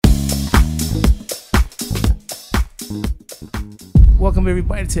Welcome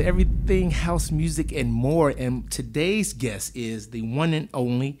everybody to Everything House Music and More. And today's guest is the one and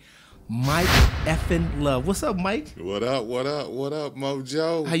only Mike effing Love. What's up, Mike? What up,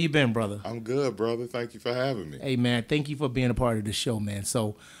 Mojo? How you been, brother? I'm good, brother. Thank you for having me. Hey, man, thank you for being a part of the show, man.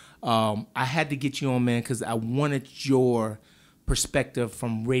 So I had to get you on, man, because I wanted your perspective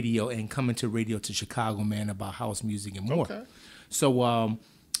from radio and coming to radio to Chicago, man, about house music and more. Okay. So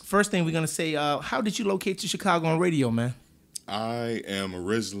first thing we're going to say, how did you locate to Chicago on radio, man? I am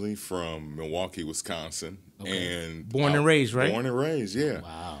originally from Milwaukee, Wisconsin. Okay. And Born and raised, right? Born and raised, yeah.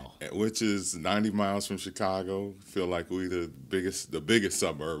 Wow. Which is 90 miles from Chicago. Feel like we the biggest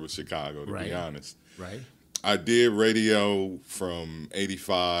suburb of Chicago, to be honest. Right. I did radio from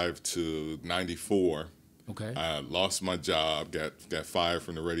 85 to 94. Okay. I lost my job, got fired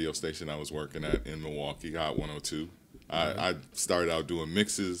from the radio station I was working at in Milwaukee, Hot 102. I started out doing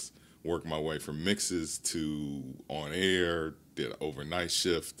mixes, worked my way from mixes to on air, did an overnight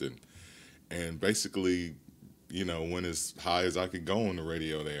shift, and basically, you know, went as high as I could go on the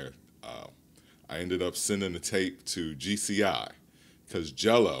radio there. I ended up sending the tape to GCI because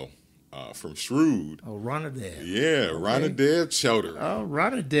Jello from Shrewd. Oh, Ronadev. Yeah, okay. Ronadev Choder. Oh,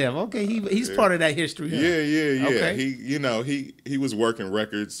 Ronadev. Okay, he's part of that history. Huh? Yeah. Okay. He was working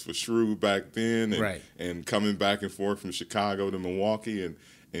records for Shrewd back then, and, and coming back and forth from Chicago to Milwaukee,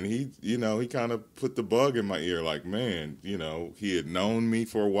 and he, you know, he kind of put the bug in my ear, like, man, you know, he had known me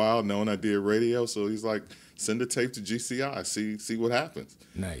for a while, known I did radio, so he's like, send a tape to GCI, see what happens.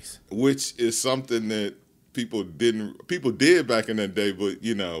 Nice. Which is something that people did back in that day, but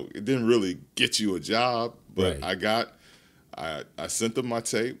you know, it didn't really get you a job. But I sent them my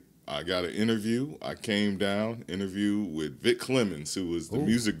tape. I got an interview. I came down, interview with Vic Clemens, who was the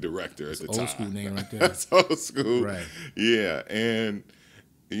music director at the time. Old school name right there. That's old school. Right. Yeah, and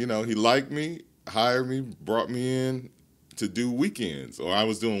you know, he liked me, hired me, brought me in to do weekends. Or I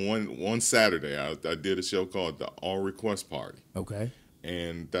was doing one Saturday. I did a show called the All Request Party. Okay.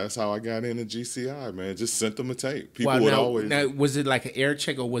 And that's how I got into GCI, man. Just sent them a tape. People would always. Now, was it like an air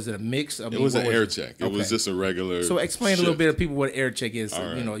check or was it a mix? It was an air check. It was just a regular. So explain a little bit to people what air check is. So,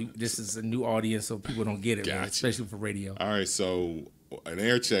 right. You know, this is a new audience, so people don't get it, man, especially for radio. All right. So an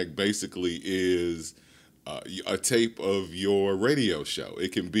air check basically is a tape of your radio show.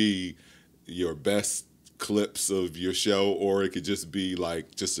 It can be your best clips of your show, or it could just be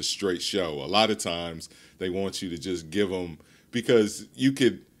like just a straight show. A lot of times they want you to just give them, because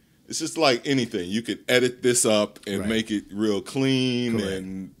it's just like anything. You could edit this up and make it real clean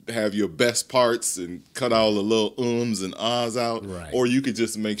and have your best parts and cut all the little ums and ahs out. Right. Or you could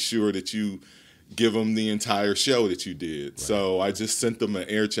just make sure that you give them the entire show that you did. Right. So I just sent them an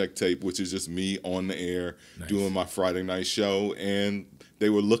air check tape, which is just me on the air doing my Friday night show. And they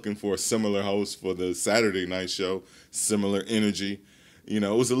were looking for a similar host for the Saturday night show, similar energy. You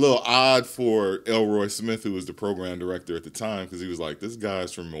know, it was a little odd for Elroy Smith, who was the program director at the time, because he was like, this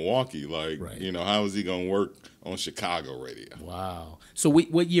guy's from Milwaukee. Like, you know, how is he going to work on Chicago radio? Wow. So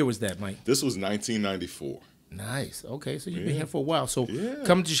what year was that, Mike? This was 1994. Nice. Okay, so you've been here for a while. So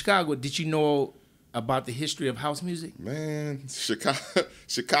coming to Chicago, did you know about the history of house music? Man,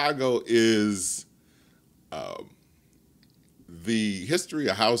 Chicago is... the history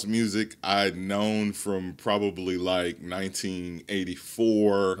of house music I'd known from probably like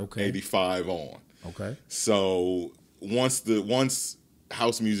 1984, 85 on. Okay. So once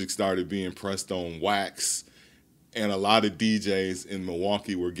house music started being pressed on wax, and a lot of DJs in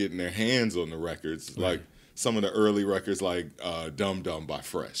Milwaukee were getting their hands on the records, like some of the early records like Dum Dum by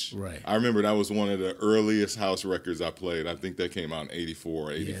Fresh. Right. I remember that was one of the earliest house records I played. I think that came out in 84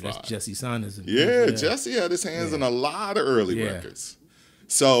 or 85. Yeah, that's Jesse Saunders. Jesse had his hands on a lot of early records.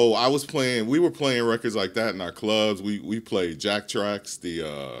 So we were playing records like that in our clubs. We played Jack Tracks,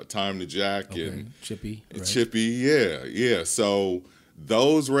 the Time to Jack and Chippy. Chippy, yeah. So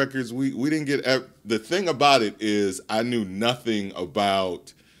those records, we didn't get, the thing about it is I knew nothing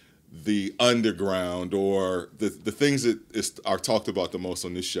about the underground or the things that are talked about the most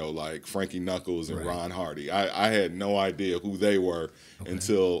on this show, like Frankie Knuckles and Ron Hardy. I had no idea who they were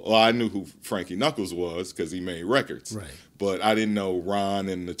until, I knew who Frankie Knuckles was because he made records. Right. But I didn't know Ron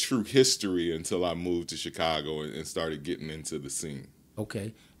and the true history until I moved to Chicago and started getting into the scene.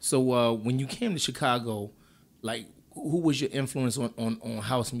 Okay. So when you came to Chicago, like, who was your influence on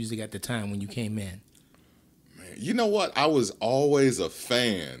house music at the time when you came in? Man, you know what? I was always a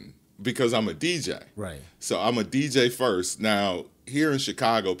fan because I'm a DJ. Right. So I'm a DJ first. Now, here in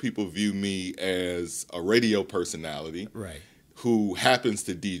Chicago, people view me as a radio personality who happens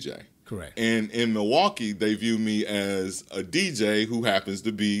to DJ. Correct. And in Milwaukee, they view me as a DJ who happens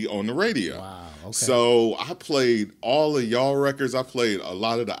to be on the radio. Wow. Okay. So I played all of y'all records. I played a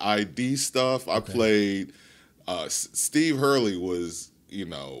lot of the ID stuff. I played Steve Hurley was,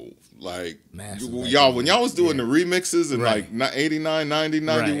 like y'all when y'all was doing the remixes in like 89, 90,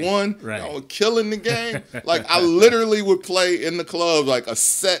 91, y'all were killing the game. Like I literally would play in the club like a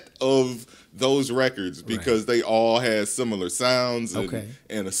set of those records because they all had similar sounds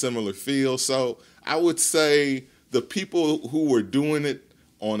and a similar feel. So I would say the people who were doing it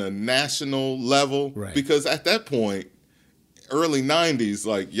on a national level, because at that point, early 90s,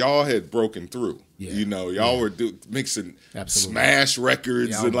 like y'all had broken through. Y'all were mixing smash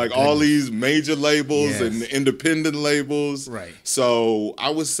records and like all these major labels and independent labels. Right. So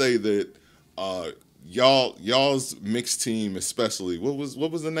I would say that y'all's mix team, especially, what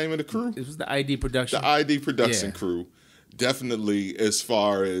was the name of the crew? It was the ID production. The ID production crew, definitely as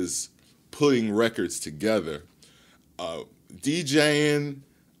far as putting records together. DJing,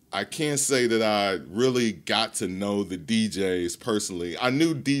 I can't say that I really got to know the DJs personally. I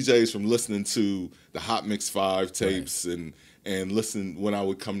knew DJs from listening to the Hot Mix 5 tapes and listen when I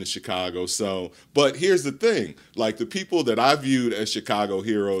would come to Chicago. So, but here's the thing, like the people that I viewed as Chicago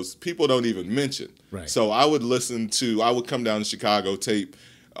heroes, people don't even mention. Right. So I would come down to Chicago, tape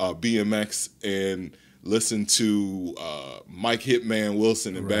BMX and listen to Mike Hitman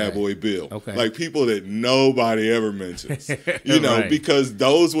Wilson and Bad Boy Bill. Okay. Like people that nobody ever mentions, because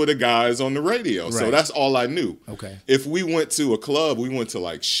those were the guys on the radio. Right. So that's all I knew. Okay. If we went to a club, we went to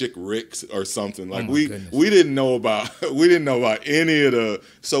like Chick Rick's or something. Like we didn't know about any of the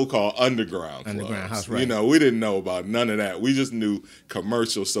so-called underground clubs. House, we didn't know about none of that. We just knew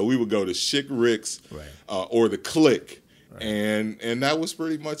commercials. So we would go to Chick Rick's or the Click. Right. And that was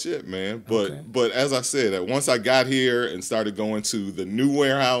pretty much it, man. But as I said, once I got here and started going to the new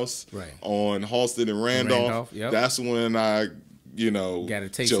warehouse on Halsted and Randolph, that's when I, got a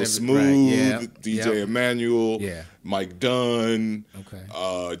taste Joe Smooth, DJ Emmanuel, Mike Dunn,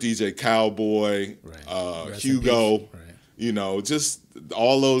 DJ Cowboy, Hugo, just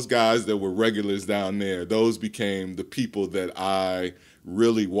all those guys that were regulars down there. Those became the people that I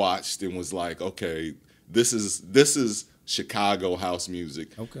really watched and was like, okay, this is Chicago house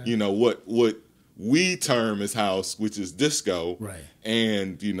music. Okay. What we term as house, which is disco. Right.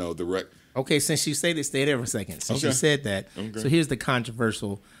 And the rec. Okay, since you say this, stay there for a second. Since you said that, so here's the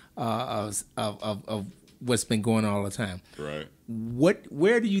controversial of what's been going on all the time. Right.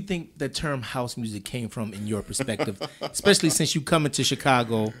 Where do you think the term house music came from in your perspective, especially since you come into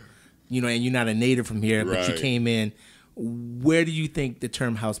Chicago, and you're not a native from here, but you came in. Where do you think the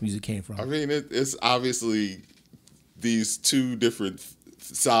term house music came from? I mean, it's obviously these two different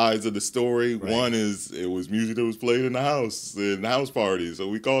sides of the story. Right. One is it was music that was played in the house parties, so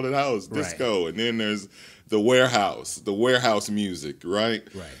we called it house disco. And then there's the warehouse music, right?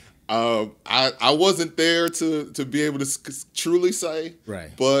 Right. I wasn't there to be able to truly say,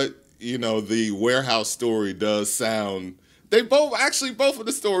 right. But the warehouse story does sound. Both of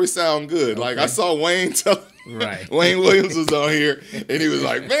the stories sound good. Okay. Like I saw Wayne Wayne Williams was on here and he was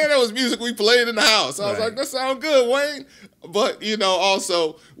like, man, that was music we played in the house. I was like, that sounds good, Wayne. But,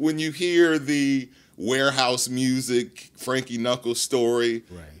 also when you hear the warehouse music, Frankie Knuckles story,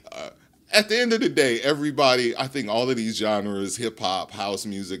 at the end of the day, everybody, I think all of these genres, hip hop, house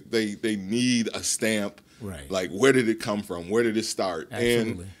music, they need a stamp. Right. Like, where did it come from? Where did it start?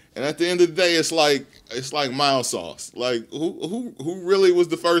 Absolutely. And at the end of the day, it's like mild sauce. Like who really was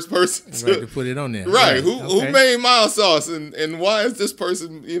the first person to put it on there? Right. Who made mild sauce and why is this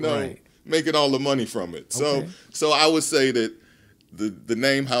person making all the money from it? So I would say that the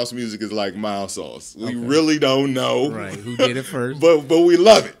name house music is like mild sauce. We really don't know who did it first, but we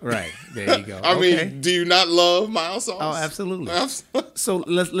love it. Right. There you go. I mean, do you not love mild sauce? Oh, absolutely. So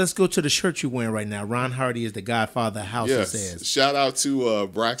let's go to the shirt you're wearing right now. Ron Hardy is the Godfather of house. Yes. Says. Shout out to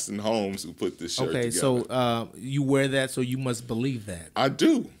Braxton Holmes who put this shirt together. Okay, so you wear that, so you must believe that. I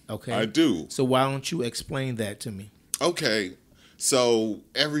do. Okay, I do. So why don't you explain that to me? Okay, so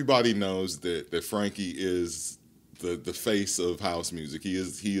everybody knows that Frankie is the face of house music. He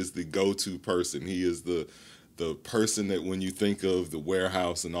is the go-to person. He is the person that when you think of the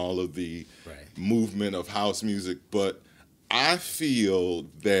warehouse and all of the movement of house music, but I feel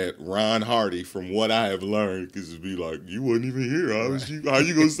that Ron Hardy, from what I have learned, because it'd be like, you wasn't even here. How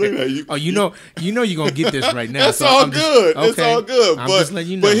you gonna say that? You're gonna get this right now. It's all good. It's all good. I'm just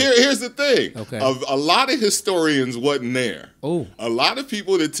letting you know. But here's the thing. Okay. A lot of historians wasn't there. Oh. A lot of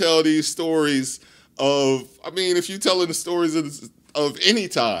people that tell these stories if you're telling the stories of of any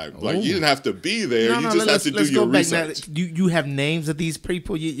time. Like, you didn't have to be there. You just have to do let's your go back research. now. You have names of these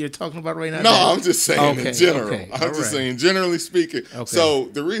people you're talking about right now? No, I'm just saying in general. Okay, I'm just saying, generally speaking. Okay. So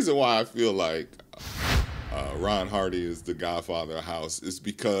the reason why I feel like Ron Hardy is the godfather of house is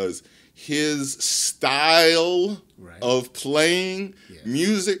because his style of playing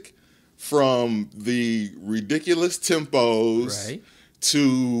music, from the ridiculous tempos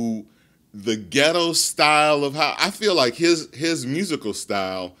to the ghetto style of how, I feel like his musical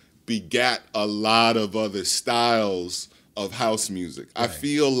style begat a lot of other styles of house music. I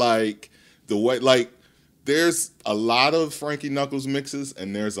feel like the way, like, there's a lot of Frankie Knuckles mixes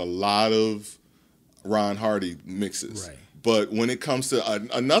and there's a lot of Ron Hardy mixes. But when it comes to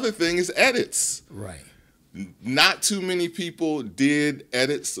another thing is edits. Not too many people did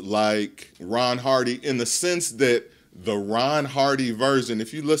edits like Ron Hardy, in the sense that the Ron Hardy version,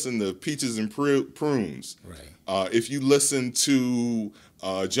 if you listen to Peaches and Prunes, if you listen to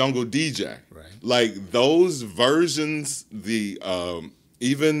Jungle DJ, like those versions, the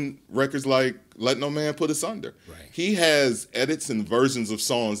even records like Let No Man Put Us Under, he has edits and versions of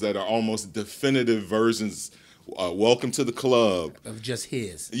songs that are almost definitive versions. Welcome to the Club. Of just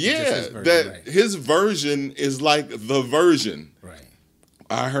his. Yeah, just his version, his version is like the version.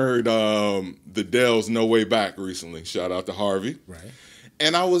 I heard the Dells' No Way Back recently. Shout out to Harvey.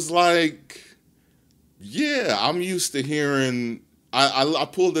 And I was like, yeah, I'm used to hearing, I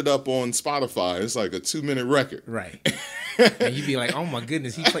pulled it up on Spotify. It's like a 2-minute record. And you'd be like, oh my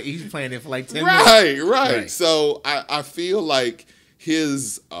goodness, he's playing it for like 10 minutes. Right. So I feel like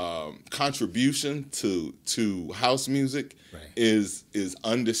his contribution to house music is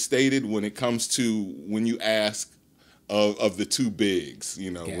understated when it comes to, when you ask of the two bigs. You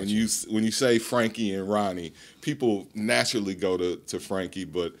know, when you say Frankie and Ronnie, people naturally go to Frankie,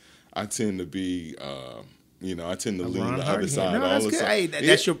 but I tend to be I tend to lean the other side. No, that's good. Hey,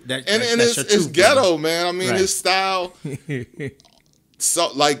 that's your it's ghetto, man. I mean, his style.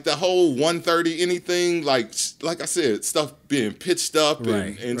 So, like, the whole 130 anything, like I said, stuff being pitched up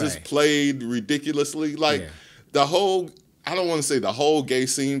and just played ridiculously. Like, the whole, I don't want to say the whole gay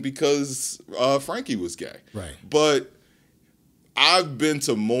scene, because Frankie was gay. But I've been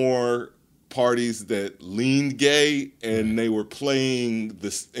to more parties that leaned gay and they were playing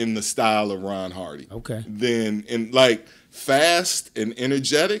this in the style of Ron Hardy. Than in, like, fast and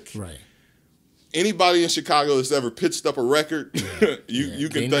energetic. Anybody in Chicago that's ever pitched up a record, you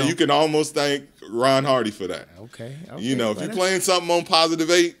can almost thank Ron Hardy for that. You know, if you're playing something on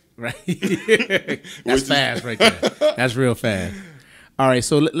Positive 8, that's fast right there. That's real fast. All right,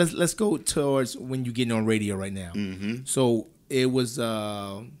 so let's go towards when you're getting on radio right now. So it was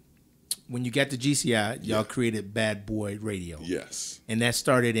when you got to GCI, y'all created Bad Boy Radio. And that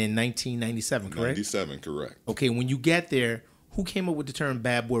started in 1997, correct? 97, correct. Okay, when you got there, who came up with the term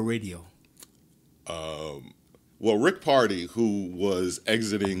Bad Boy Radio? Well, Rick Party, who was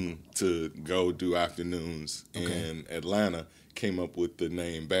exiting to go do afternoons in Atlanta, came up with the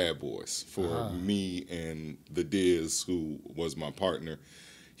name Bad Boys for me and the Diz, who was my partner.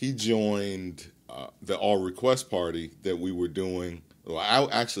 He joined the All Request Party that we were doing. Well,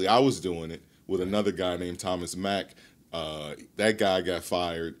 I was doing it with another guy named Thomas Mack. That guy got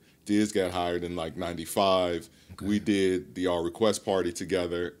fired. Diz got hired in like 95. We did the All Request Party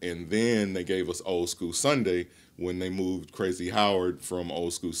together, and then they gave us Old School Sunday when they moved Crazy Howard from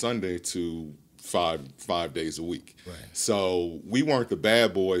Old School Sunday to five days a week. So we weren't the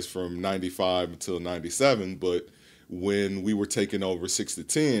Bad Boys from 95 until 97, but when we were taking over 6 to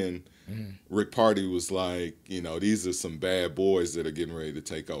 10, Rick Party was like, these are some bad boys that are getting ready to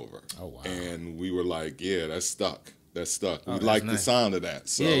take over. And we were like, yeah, that's stuck. We liked the sound of that.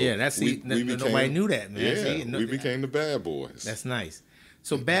 So nobody knew that, man. We became the Bad Boys. That's nice.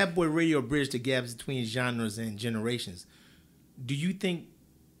 So Bad Boy Radio bridged the gaps between genres and generations. Do you think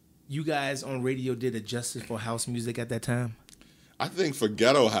you guys on radio did a justice for house music at that time? I think for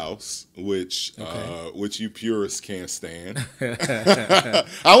ghetto house, which you purists can't stand. I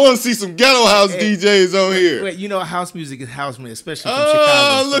want to see some ghetto house DJs on here. Wait, house music is house music, especially from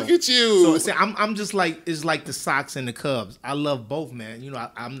Chicago. Look at you. So I'm just like, it's like the Sox and the Cubs. I love both, man.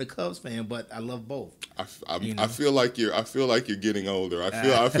 I'm the Cubs fan, but I love both. I feel like you're getting older.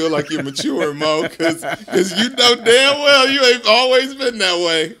 I feel like you're maturing, Mo, because you know damn well you ain't always been that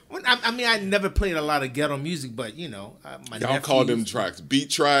way. I mean, I never played a lot of ghetto music, but y'all call them tracks beat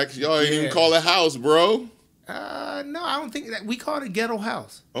tracks. Y'all ain't even call it house, bro. No, I don't think that. We called it ghetto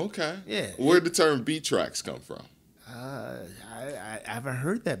house. Okay. Yeah. Where'd the term beat tracks come from? I haven't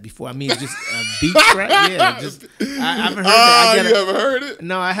heard that before. I mean, just a beat track. Yeah, just I haven't heard that. You haven't heard it?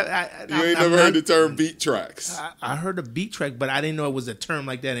 No, I have. You ain't never heard the term beat tracks. I heard a beat track, but I didn't know it was a term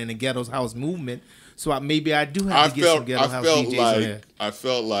like that in the ghetto house movement. So maybe I do have to get some ghetto house DJs in here. I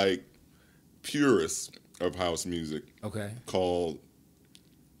felt like purists of house music, called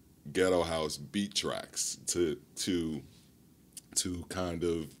ghetto house beat tracks to kind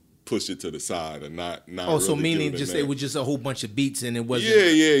of push it to the side and not. Oh, so really meaning just it was just a whole bunch of beats and it wasn't.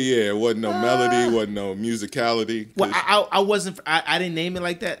 Yeah. It wasn't no melody, wasn't no musicality. Well, I wasn't. I didn't name it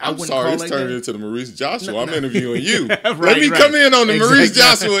like that. I'm sorry, it's turning into the Maurice Joshua. I'm interviewing you. Right, Let me come in on the Maurice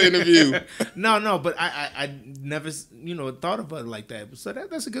Joshua interview. No, but I never thought of it like that. So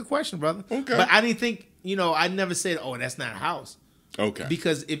that's a good question, brother. Okay, but I didn't think I never said, oh, that's not house. Okay,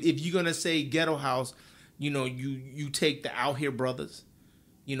 because if you're gonna say ghetto house, you take the Out Here Brothers.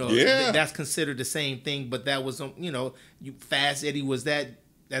 That's considered the same thing, but that was Fast Eddie was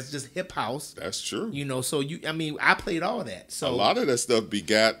that's just hip house. That's true. So I played all that. So a lot of that stuff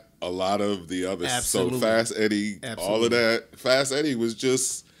begat a lot of the other. Absolutely. So Fast Eddie, all of that. Fast Eddie was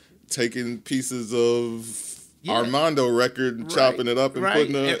just taking pieces of Armando record, chopping it up and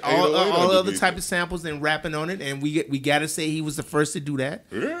putting all other type of samples and rapping on it. And we got to say he was the first to do that.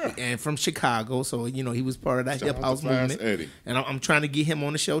 Yeah. And from Chicago, so he was part of that hip house movement. Eddie. And I'm trying to get him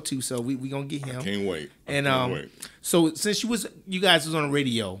on the show too. So we gonna get him. I can't wait. And so since you guys was on the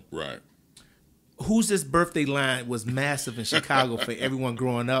radio, right? Who's This Birthday line was massive in Chicago for everyone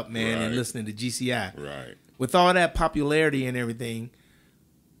growing up, man, and listening to GCI. Right. With all that popularity and everything,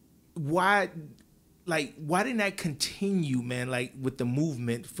 why didn't that continue, man, like with the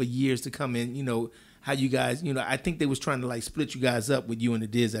movement for years to come in? How you guys, I think they was trying to split you guys up with you and the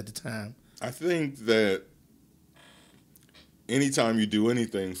Diz at the time. I think that anytime you do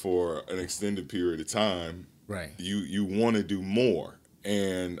anything for an extended period of time, right, you want to do more.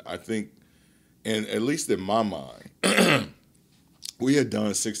 And I think, and at least in my mind, we had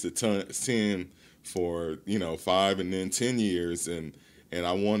done 6 to 10 for 5 and then 10 years, and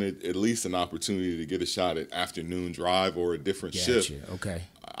I wanted at least an opportunity to get a shot at afternoon drive or a different shift. Okay.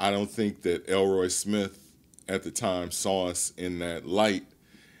 I don't think that Elroy Smith at the time saw us in that light.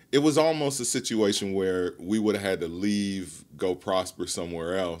 It was almost a situation where we would have had to leave, go prosper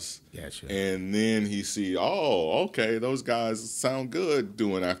somewhere else. Gotcha. And then he see, okay, those guys sound good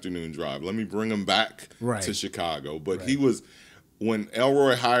doing afternoon drive. Let me bring them back to Chicago. But he was... When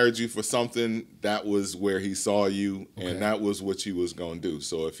Elroy hired you for something, that was where he saw you, and that was what you was going to do.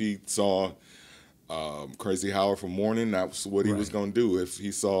 So if he saw Crazy Howard for morning, that's what he was going to do. If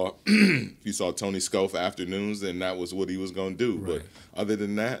he saw Tony Scope for afternoons, then that was what he was going to do. But other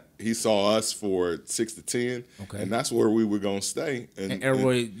than that, he saw us for 6 to 10, and that's where we were going to stay. And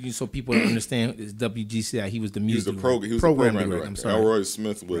Elroy, so people understand, is WGCI. He was the music. He was the program director. I'm sorry. Elroy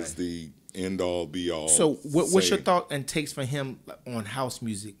Smith was the end all be all. So what's your thought and takes for him on house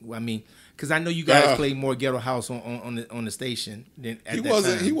music? I mean, because I know you guys played more ghetto house on the station than at he that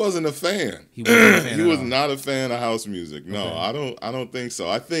wasn't. time. He wasn't a fan. He wasn't a fan. He was not a fan of house music. No, I don't think so.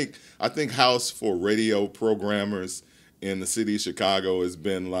 I think house for radio programmers in the city of Chicago has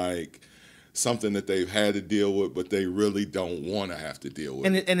been like something that they've had to deal with, but they really don't want to have to deal with.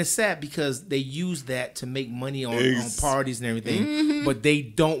 And it's sad because they use that to make money on parties and everything, but they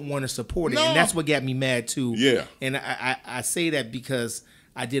don't want to support it. No. And that's what got me mad too. Yeah. And I say that because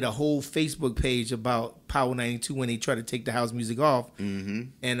I did a whole Facebook page about Power 92 when they tried to take the house music off. Mm-hmm.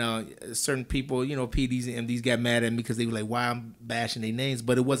 And certain people, PDs and MDs got mad at me because they were like, why I'm bashing their names.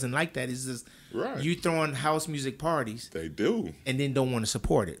 But it wasn't like that. It's just you throwing house music parties. They do. And then don't want to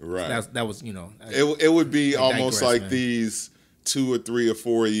support it. Right. So that was, It would be almost like these 2 or 3 or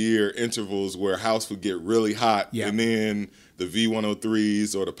 4 year intervals where house would get really hot, and then the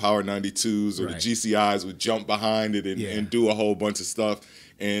V103s or the Power 92s or the GCIs would jump behind it and do a whole bunch of stuff,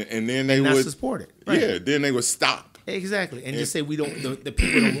 and then they would support it. Right. Yeah, then they would stop. Exactly, and just say we don't. The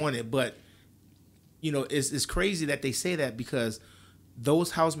people don't want it, but it's crazy that they say that because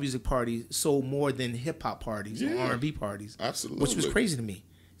those house music parties sold more than hip hop parties or R&B parties. Absolutely, which was crazy to me.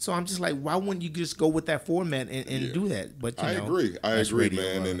 So I'm just like, why wouldn't you just go with that format and do that? But I agree,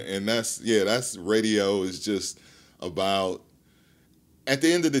 man, and that's radio is just about. At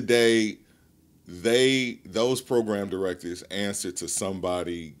the end of the day, those program directors answer to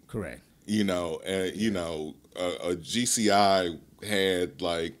somebody. Correct. A GCI had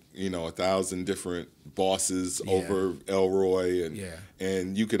 1,000 different bosses over Elroy,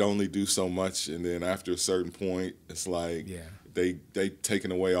 and you could only do so much, and then after a certain point, it's like they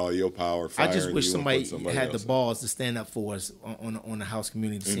taking away all your power. I just wish you somebody had the else balls to stand up for us on the house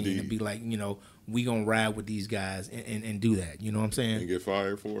community scene Indeed. and be like, we gonna ride with these guys and do that. You know what I'm saying? and get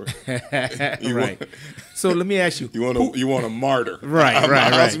fired for it. Right. So let me ask you. You want a martyr? Right. I'm a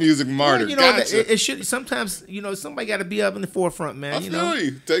house music martyr. Well, Gotcha. it should sometimes. Somebody got to be up in the forefront, man. I feel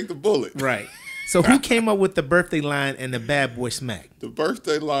you. Take the bullet. Right. So who came up with the birthday line and the bad boy smack? The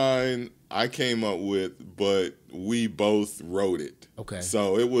birthday line I came up with, but we both wrote it. Okay.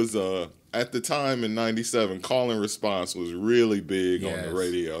 So it was at the time in '97, call and response was really big on the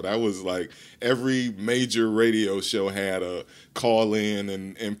radio. That was like every major radio show had a call in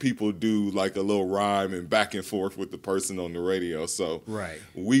and people do like a little rhyme and back and forth with the person on the radio. So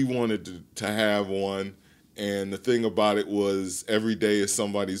we wanted to have one. And the thing about it was every day is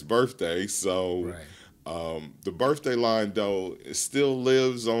somebody's birthday. So the birthday line, though, it still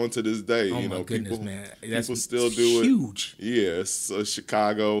lives on to this day. Oh, my goodness, man. People still do it. Huge. Yes,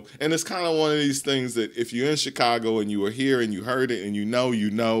 Chicago. And it's kind of one of these things that if you're in Chicago and you were here and you heard it and you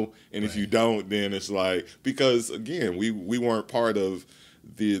know. And if you don't, then it's like, because, again, we weren't part of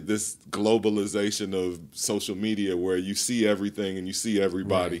this globalization of social media where you see everything and you see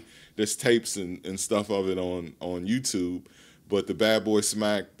everybody. Right. There's tapes and stuff of it on YouTube, but the Bad Boy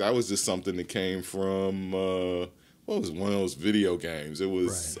Smack, that was just something that came from what was one of those video games? It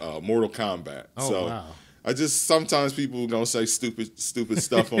was Mortal Kombat. Oh, wow. I just sometimes people gonna say stupid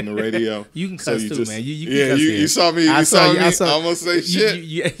stuff on the radio. You can cuss too, man. You can cuss you saw me. You saw me. I'm gonna say shit.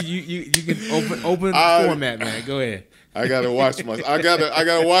 You can open the format, man. Go ahead. I gotta watch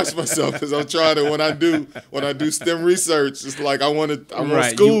myself because I'm trying to when I do STEM research, it's like I want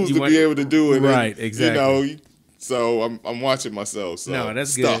schools to be able to do it. Right, exactly. So I'm watching myself. So no,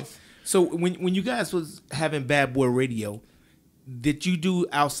 that's good. So when you guys was having Bad Boy Radio, did you do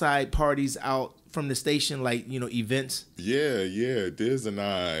outside parties out from the station, like events? Yeah. Diz and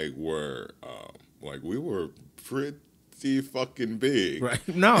I were we were pretty fucking big. Right.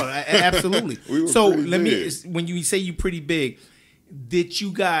 No, absolutely. We were so big. When you say you pretty big, did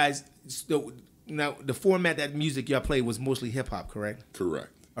you guys now the format that music y'all played was mostly hip hop, correct? Correct.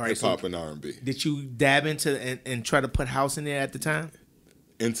 All right, hip hop and R&B. Did you dab into and try to put house in there at the time?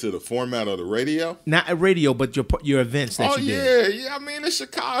 Into the format of the radio? Not a radio, but your events that you did. Yeah. I mean, it's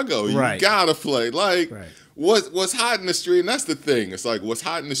Chicago. Right. You gotta play. What's hot in the street, and that's the thing. It's like what's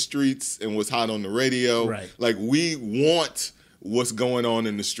hot in the streets and what's hot on the radio. Right. Like we want what's going on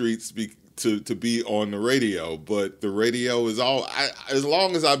in the streets to be on the radio, but the radio is as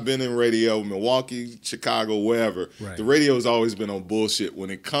long as I've been in radio, Milwaukee, Chicago, wherever, the radio has always been on bullshit when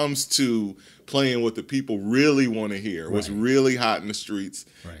it comes to playing what the people really want to hear, what's really hot in the streets.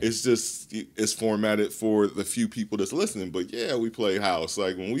 Right. It's formatted for the few people that's listening. But yeah, we played house.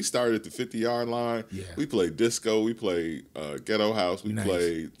 Like when we started at the 50-yard line, we played disco, we played ghetto house, we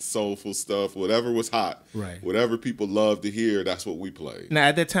played soulful stuff, whatever was hot. Right. Whatever people love to hear, that's what we played. Now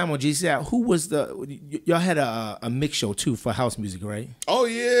at that time on GCI, who was y'all had a mix show too for house music, right? Oh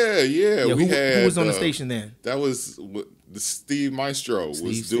yeah. Who was on the station then? That was Steve Maestro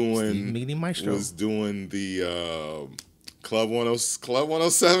was doing the Club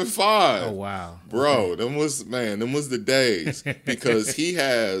 107.5. Oh wow, bro, them was the days because he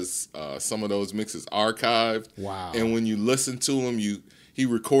has some of those mixes archived. Wow, and when you listen to him, he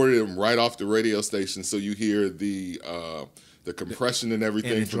recorded them right off the radio station, so you hear the compression and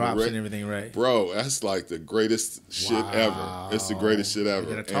everything and the drops and everything, right? Bro, that's like the greatest shit ever. It's the greatest shit ever. I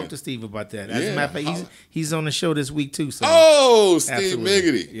gotta talk to Steve about that. As a matter of fact, he's on the show this week too. So Steve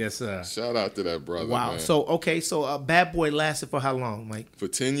Miggity. Yes, sir. Shout out to that brother. Wow. Man. So Bad Boy lasted for how long, Mike? For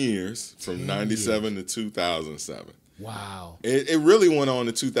 10 years, from 97 to 2007. Wow. It really went on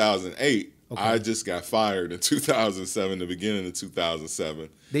to 2008. Okay. I just got fired in 2007, the beginning of 2007.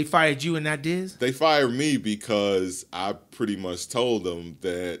 They fired you and not Diz? They fired me because I pretty much told them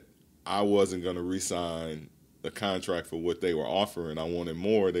that I wasn't going to re-sign the contract for what they were offering. I wanted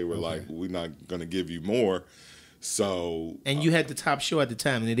more. They were like, we're not going to give you more. So, and you had the top show at the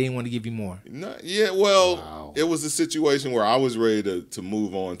time, and they didn't want to give you more. It was a situation where I was ready to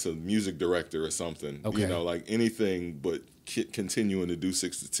move on to music director or something. Okay. Like anything but continuing to do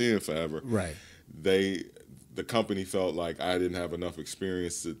 6 to 10 forever. Right. The company felt like I didn't have enough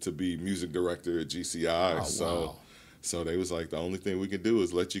experience to be music director at GCI. So they was like, the only thing we can do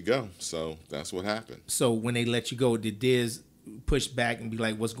is let you go. So that's what happened. So when they let you go, did Diz push back and be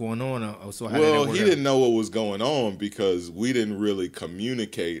like, what's going on? He didn't know what was going on because we didn't really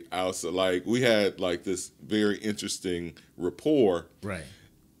communicate outside. Like we had like this very interesting rapport. Right.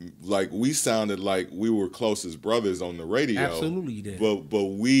 Like we sounded like we were close as brothers on the radio. Absolutely, you did. But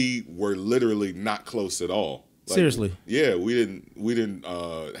we were literally not close at all. Seriously? Yeah, we didn't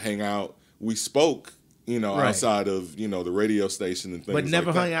hang out. We spoke, outside of, the radio station and things But never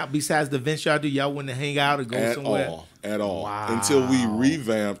like that. hung out besides the events y'all do? Y'all wouldn't hang out or go somewhere? At all. Wow. Until we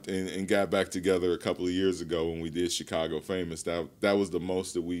revamped and got back together a couple of years ago when we did Chicago Famous. That was the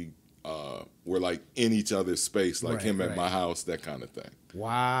most that we were like in each other's space, like him at my house, that kind of thing.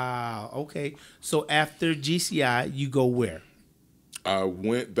 Wow. Okay. So after GCI, you go where? I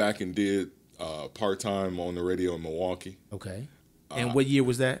went back and did part-time on the radio in Milwaukee. Okay. And what year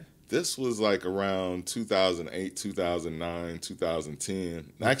was that? This was like around 2008, 2009, 2010. Okay.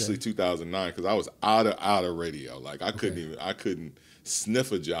 Actually 2009, because I was out of radio. Like I couldn't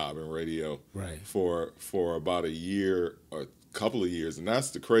sniff a job in radio for about a year or a couple of years. And that's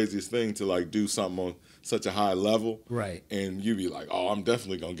the craziest thing, to like do something on such a high level. Right. And you be like, oh, I'm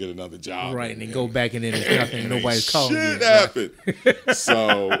definitely going to get another job. Right. And then go back and then it's nothing. Nobody's calling you. Shit happened.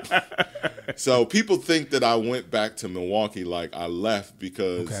 So people think that I went back to Milwaukee like I left,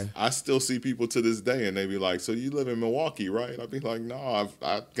 because I still see people to this day and they be like, so you live in Milwaukee, right? I'd be like, no,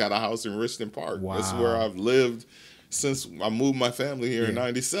 I've got a house in Richton Park. Wow. That's where I've lived since I moved my family here in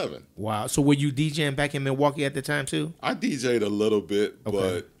 97. Wow. So were you DJing back in Milwaukee at the time too? I DJ'd a little bit,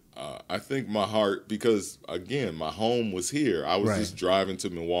 but I think my heart, because again, my home was here. I was just driving to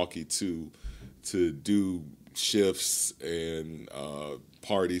Milwaukee to do shifts and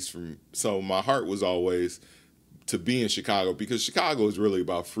parties so my heart was always to be in Chicago, because Chicago is really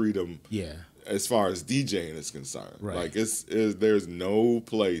about freedom. Yeah. As far as DJing is concerned, like there's no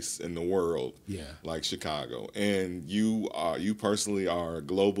place in the world like Chicago, and you personally are a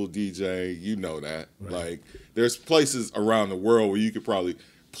global DJ. You know that. Like there's places around the world where you could probably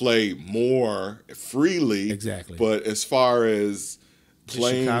play more freely. Exactly. But as far as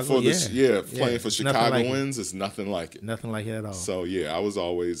playing Chicago, playing for Chicagoans, it's nothing like it. Nothing like it at all. So I was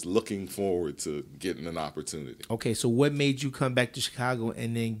always looking forward to getting an opportunity. Okay, so what made you come back to Chicago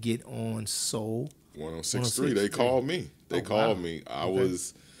and then get on Soul 106.3? They called me. They called me. I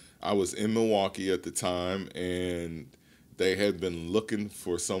was in Milwaukee at the time, and they had been looking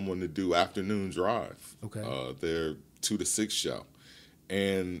for someone to do afternoon drive. Okay. Their 2 to 6 show.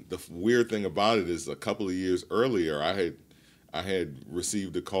 And the weird thing about it is, a couple of years earlier, I had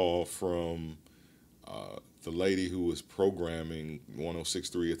received a call from the lady who was programming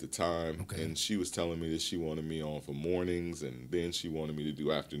 106.3 at the time, and she was telling me that she wanted me on for mornings, and then she wanted me to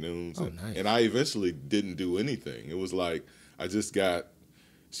do afternoons. Nice. And I eventually didn't do anything. It was like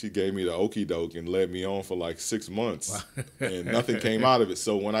she gave me the okie doke and led me on for like 6 months, and nothing came out of it.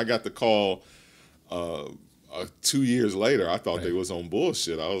 So when I got the call 2 years later, I thought they was on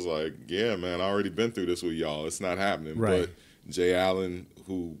bullshit. I was like, yeah, man, I already been through this with y'all. It's not happening. But Jay Allen,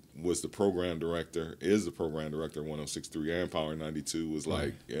 who was the program director, is the program director of 106.3 and Power 92, was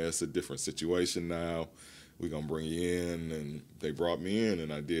like, yeah, it's a different situation now. We're going to bring you in. And they brought me in,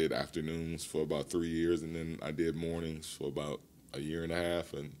 and I did afternoons for about 3 years, and then I did mornings for about a year and a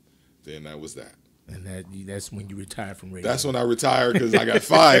half, and then that was that. And that's when you retired from radio. That's when I retired, because I got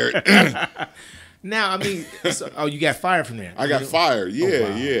fired. Now, I mean, you got fired from there. I got fired.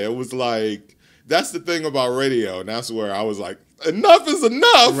 Yeah, yeah. It was like, that's the thing about radio, and that's where I was like, enough is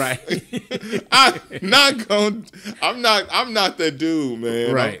enough. Right. I'm not that dude,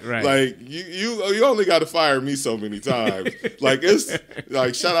 man. Right. Like you only got to fire me so many times. Like, it's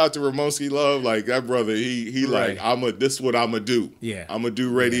like, shout out to Ramonski Love. Like, that brother, he like, this is what I'm gonna do. Yeah. I'm gonna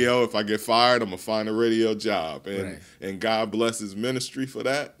do radio. Yeah. If I get fired, I'm gonna find a radio job. And God bless his ministry for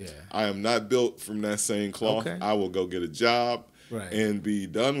that. Yeah. I am not built from that same cloth. Okay. I will go get a job. Right. And be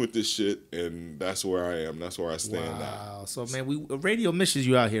done with this shit, and that's where I am. That's where I stand now. Wow. So, man, radio misses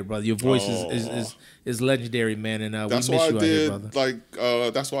you out here, brother. Your voice is legendary, man, and we miss you out here,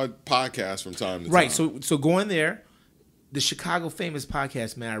 brother. That's why I podcast from time to time. Right. So going there, the Chicago Famous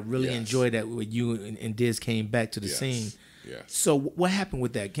podcast, man, I really enjoyed that when you and Diz came back to the scene. Yes. So what happened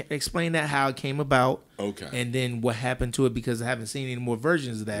with that? Explain that, how it came about. Okay. And then what happened to it, because I haven't seen any more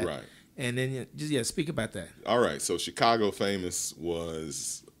versions of that. Right. And then just speak about that. All right. So Chicago Famous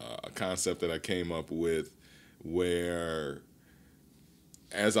was a concept that I came up with, where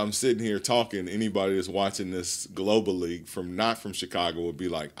as I'm sitting here talking, anybody that's watching this globally not from Chicago would be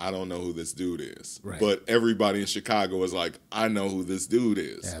like, I don't know who this dude is. Right. But everybody in Chicago is like, I know who this dude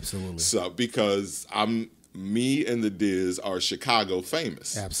is. Absolutely. So because me and the Diz are Chicago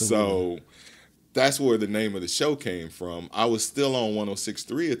Famous. Absolutely. So that's where the name of the show came from. I was still on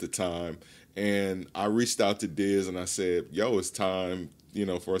 106.3 at the time, and I reached out to Diz and I said, yo, it's time,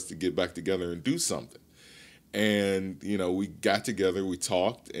 for us to get back together and do something. And, we got together, we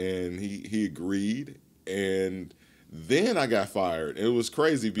talked, and he agreed. And then I got fired. It was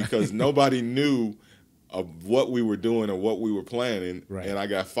crazy because nobody knew of what we were doing or what we were planning, and I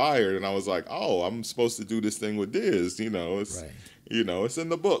got fired, and I was like, oh, I'm supposed to do this thing with Diz, it's in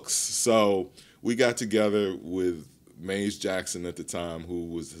the books. So we got together with Maze Jackson at the time, who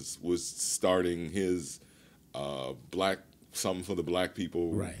was starting his something for the Black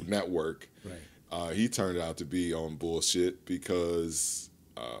People network. He turned out to be on bullshit because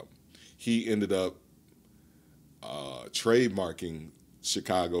he ended up trademarking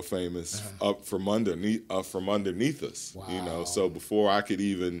Chicago Famous up from underneath us. Wow. So before I could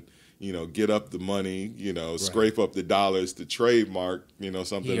even get up the money, scrape up the dollars to trademark,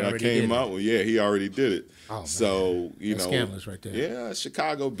 something that I came out with. Yeah, he already did it. Oh, so, that's scandalous right there. Yeah,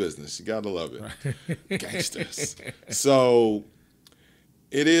 Chicago business. You got to love it. Gangsters. So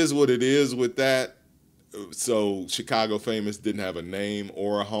it is what it is with that. So Chicago Famous didn't have a name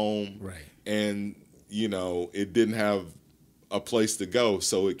or a home. Right. And, it didn't have a place to go,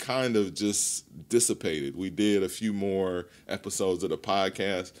 so it kind of just dissipated. We did a few more episodes of the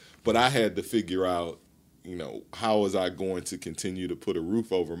podcast, but I had to figure out, how was I going to continue to put a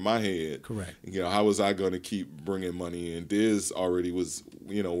roof over my head? Correct. How was I going to keep bringing money in? Diz already was,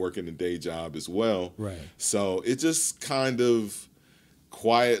 working a day job as well. Right. So it just kind of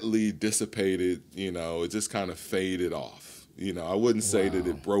quietly dissipated, it just kind of faded off. I wouldn't say that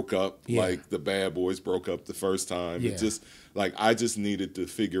it broke up like the Bad Boys broke up the first time. Yeah. It just I just needed to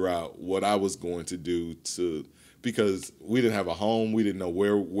figure out what I was going to do because we didn't have a home, we didn't know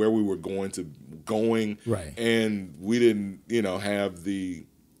where we were going, right, and we didn't have the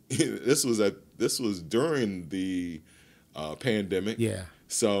this was during the pandemic. Yeah.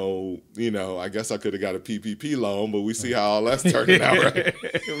 So, I guess I could have got a PPP loan, but we see how all that's turning out, right?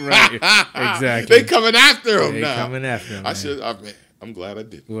 Right. Exactly. They coming after him now. Coming after him. I'm glad I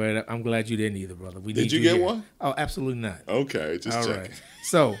didn't. Well, I'm glad you didn't either, brother. Did you get one? Oh, absolutely not. Okay, just all checking. Right.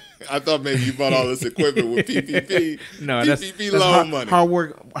 So I thought maybe you bought all this equipment with PPP. No, PPP that's loan money.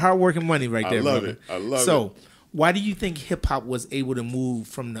 Hard working money right there, brother. I love it. So why do you think hip hop was able to move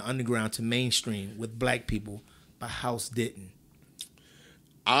from the underground to mainstream with Black people, but house didn't?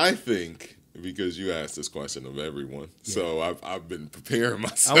 I think because you asked this question of everyone, so I've been preparing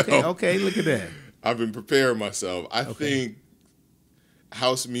myself. Okay, look at that. I've been preparing myself. I think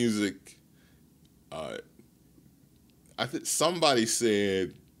house music. I think somebody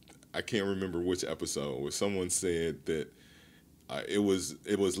said, I can't remember which episode, where someone said that it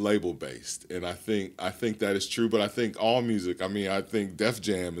was label based, and I think that is true. But I think all music. I mean, I think Def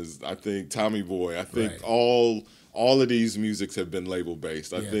Jam is. I think Tommy Boy. I think all of these musics have been label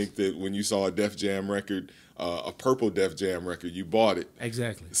based. I think that when you saw a Def Jam record, a purple Def Jam record, you bought it.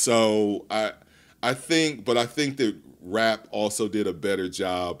 Exactly. So I think that rap also did a better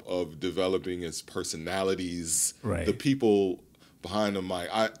job of developing its personalities, the people behind the mic.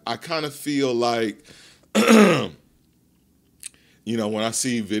 I kind of feel like, when I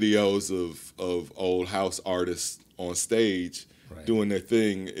see videos of old house artists on stage doing their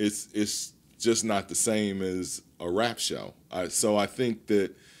thing, it's just not the same as a rap show. So I think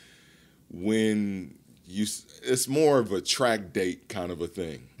that when it's more of a track date kind of a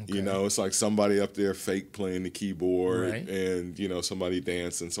thing. Okay. It's like somebody up there fake playing the keyboard and, somebody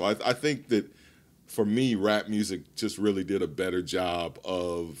dancing. So I think that for me, rap music just really did a better job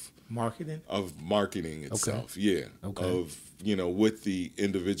of marketing itself. Okay. Yeah. Okay. Of, with the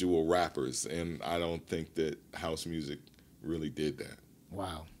individual rappers. And I don't think that house music really did that.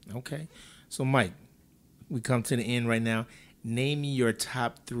 Wow. Okay. So, Mike, we come to the end right now. Name me your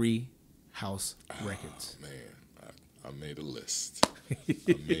top 3 house records. Man, I made a list.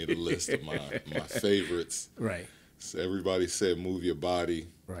 I made a list of my favorites. Right. So everybody said Move Your Body.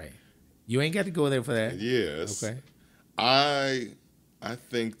 Right. You ain't got to go there for that. Yes. Okay. I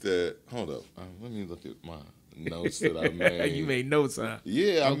think that, hold up. Let me look at my notes that I made. You made notes, huh?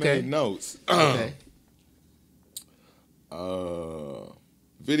 Yeah, I made notes. Okay.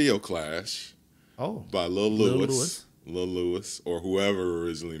 Video Clash. Oh. By Lil Lewis, or whoever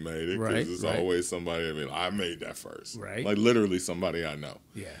originally made it, because it's always somebody. I made that first, right? Like literally somebody I know.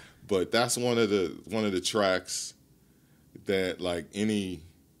 Yeah. But that's one of the tracks that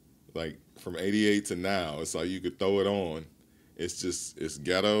from '88 to now, it's like you could throw it on. It's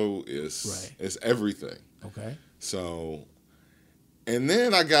ghetto. It's everything. Okay. So, and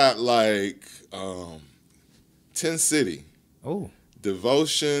then I got 10 City. Oh.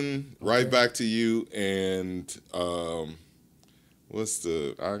 Devotion, Right Back to You, and what's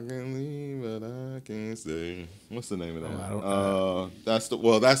the I can leave but I can't stay. What's the name of that? That's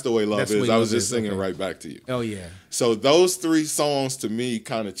the way love is. I was just singing Right Back to You. Oh yeah. So those 3 songs to me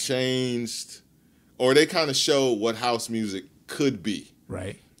kind of changed, or they kind of showed what house music could be.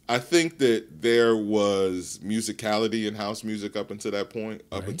 Right. I think that there was musicality in house music up until that point,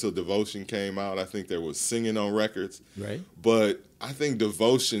 up until Devotion came out. I think there was singing on records. Right. But I think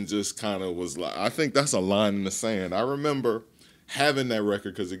Devotion just kind of was like, I think that's a line in the sand. I remember having that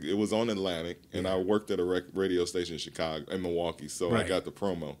record because it was on Atlantic, and I worked at a radio station in Chicago, in Milwaukee, so I got the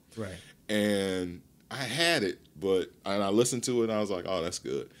promo. Right. And I had it, and I listened to it, and I was like, oh, that's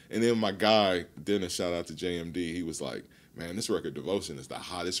good. And then my guy, Dennis, shout out to JMD, he was like, man, this record, Devotion, is the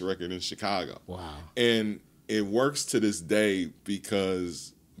hottest record in Chicago. Wow. And it works to this day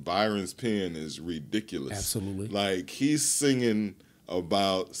because Byron's pen is ridiculous. Absolutely. Like, he's singing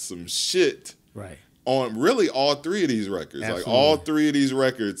about some shit right. on really all three of these records. Absolutely. Like, all three of these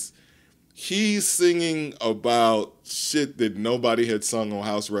records, he's singing about shit that nobody had sung on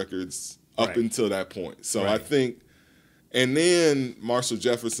house records up until that point. So I think, and then Marshall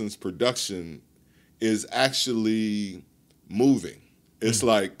Jefferson's production is actually moving. It's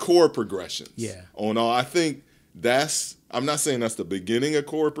like chord progressions. Yeah. On all, I think I'm not saying that's the beginning of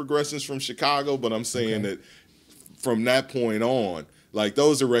chord progressions from Chicago, but I'm saying that from that point on, like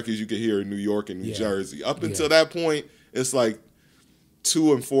those are records you could hear in New York and New Jersey. Up until that point, it's like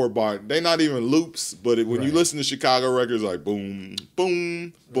 2 and 4 bar. They're not even loops, but when you listen to Chicago records, like boom,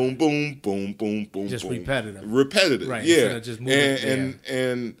 boom, boom, boom, boom, boom, boom, just boom. repetitive. Right. Yeah. Just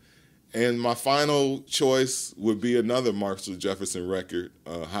moving, and my final choice would be another Marshall Jefferson record,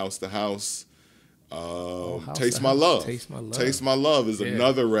 House to House. Taste My Love. Taste My Love. Taste My Love is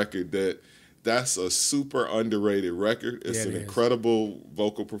another record that's a super underrated record. It's an incredible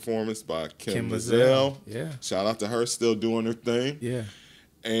vocal performance by Kim Mazel. Yeah. Shout out to her, still doing her thing. Yeah.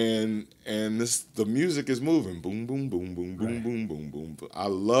 And the music is moving. Boom, boom, boom, boom, boom, boom, boom, boom. I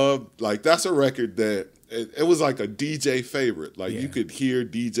love, like, that's a record that it was like a DJ favorite. Like you could hear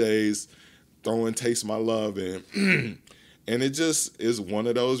DJs throwing Taste My Love in. And it just is one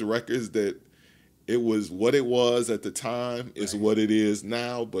of those records that it was what it was at the time, is what it is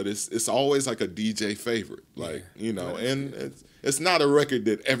now, but it's always like a DJ favorite. Like, you know, and it's not a record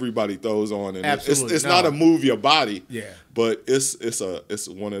that everybody throws on, and it's not a move your body. Yeah. But it's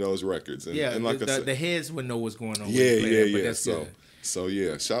one of those records. And, and like the heads would know what's going on. So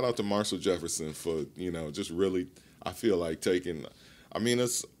yeah, shout out to Marshall Jefferson for, you know, just really, I feel like taking, I mean,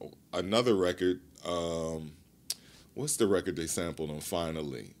 it's another record. What's the record they sampled on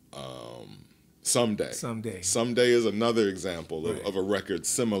Finally? Someday. Someday is another example of a record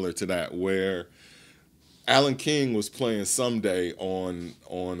similar to that, where Alan King was playing Someday on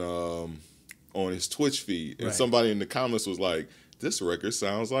his Twitch feed, and somebody in the comments was like, this record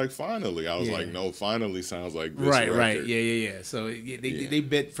sounds like Finally. I was like, no, Finally sounds like this record. Right. Yeah. So they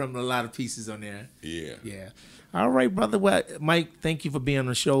bit from a lot of pieces on there. Yeah. All right, brother. Well, Mike, thank you for being on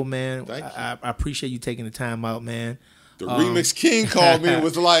the show, man. Thank you. I appreciate you taking the time out, man. The Remix King called me and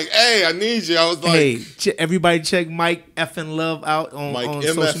was like, hey, I need you. I was like, hey, everybody check Mike MFN Love out on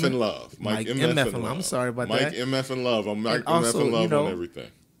MFN Love. Mike MFN Love. I'm sorry about that. Mike MFN Love. I'm Mike MFN Love on everything.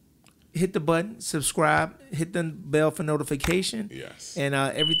 Hit the button, subscribe, hit the bell for notification. Yes. And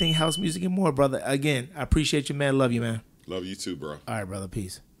everything house music and more, brother. Again, I appreciate you, man. Love you, man. Love you too, bro. All right, brother.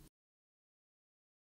 Peace.